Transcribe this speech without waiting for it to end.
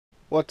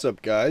What's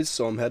up, guys?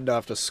 So I'm heading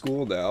off to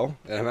school now,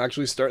 and I'm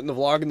actually starting the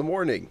vlog in the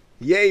morning.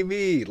 Yay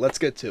me! Let's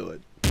get to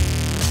it.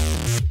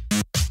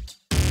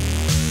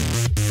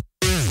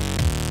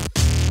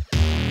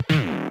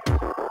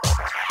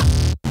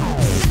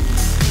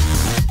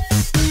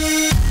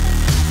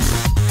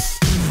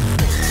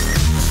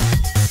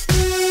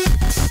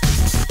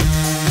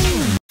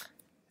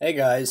 Hey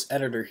guys,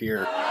 editor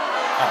here.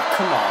 Oh,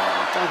 come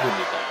on, don't give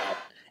me that.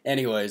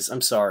 Anyways,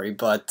 I'm sorry,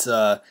 but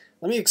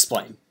let me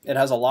explain. It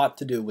has a lot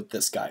to do with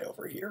this guy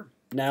over here.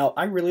 Now,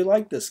 I really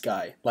like this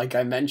guy, like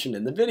I mentioned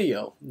in the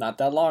video not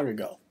that long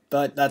ago,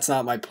 but that's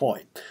not my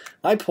point.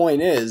 My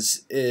point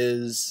is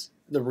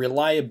the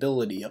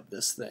reliability of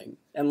this thing.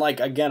 And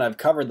like, again, I've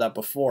covered that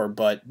before,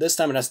 but this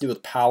time it has to do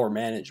with power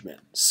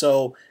management.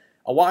 So,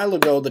 a while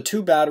ago, the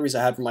two batteries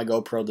I had for my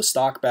GoPro, the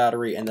stock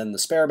battery and then the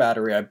spare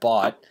battery I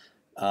bought,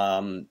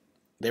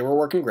 they were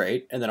working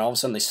great, and then all of a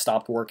sudden they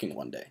stopped working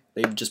one day.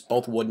 They just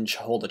both wouldn't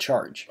hold a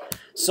charge.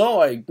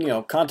 So I,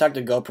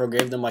 contacted GoPro,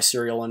 gave them my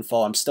serial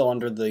info. I'm still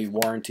under the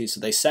warranty, so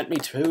they sent me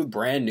two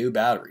brand new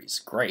batteries.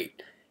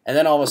 Great. And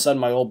then all of a sudden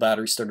my old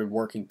battery started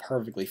working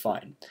perfectly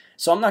fine.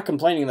 So I'm not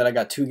complaining that I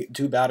got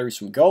two batteries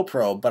from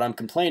GoPro, but I'm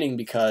complaining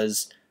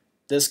because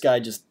this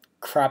guy just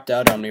crapped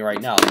out on me right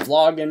now. I'm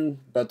vlogging,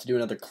 about to do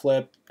another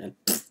clip, and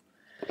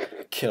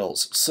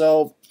kills.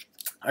 So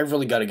I've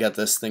really got to get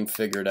this thing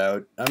figured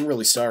out. I'm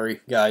really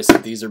sorry, guys,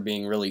 that these are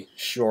being really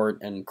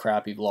short and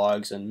crappy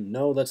vlogs. And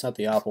no, that's not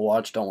the Apple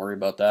Watch. Don't worry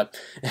about that.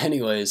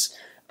 Anyways,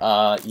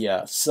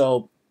 yeah.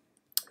 So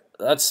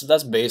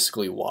that's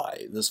basically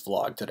why this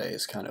vlog today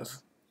is kind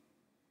of.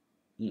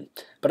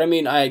 But I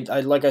mean, I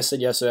like I said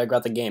yesterday, I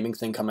got the gaming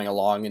thing coming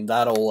along, and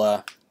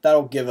that'll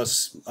give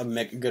us a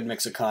good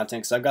mix of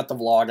content. Cause I've got the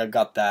vlog, I've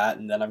got that,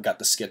 and then I've got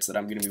the skits that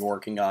I'm going to be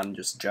working on,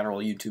 just general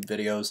YouTube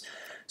videos.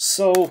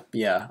 So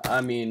yeah, I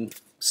mean.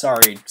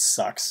 Sorry,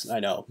 sucks, I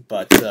know,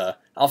 but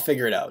I'll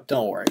figure it out.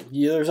 Don't worry.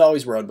 There's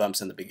always road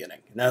bumps in the beginning.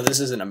 Now, this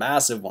isn't a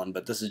massive one,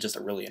 but this is just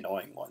a really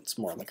annoying one. It's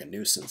more like a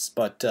nuisance,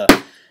 but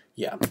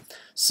yeah.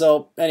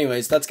 So,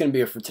 anyways, that's going to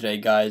be it for today,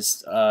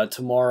 guys.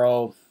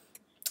 Tomorrow,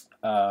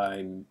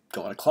 I'm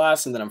going to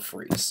class, and then I'm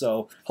free.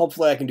 So,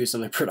 hopefully I can do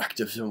something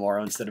productive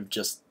tomorrow instead of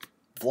just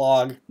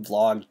vlog,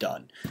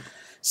 done.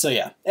 So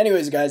yeah,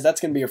 anyways guys,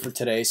 that's going to be it for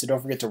today. So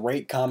don't forget to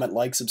rate, comment,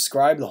 like,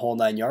 subscribe, the whole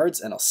 9 yards,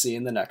 and I'll see you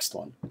in the next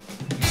one.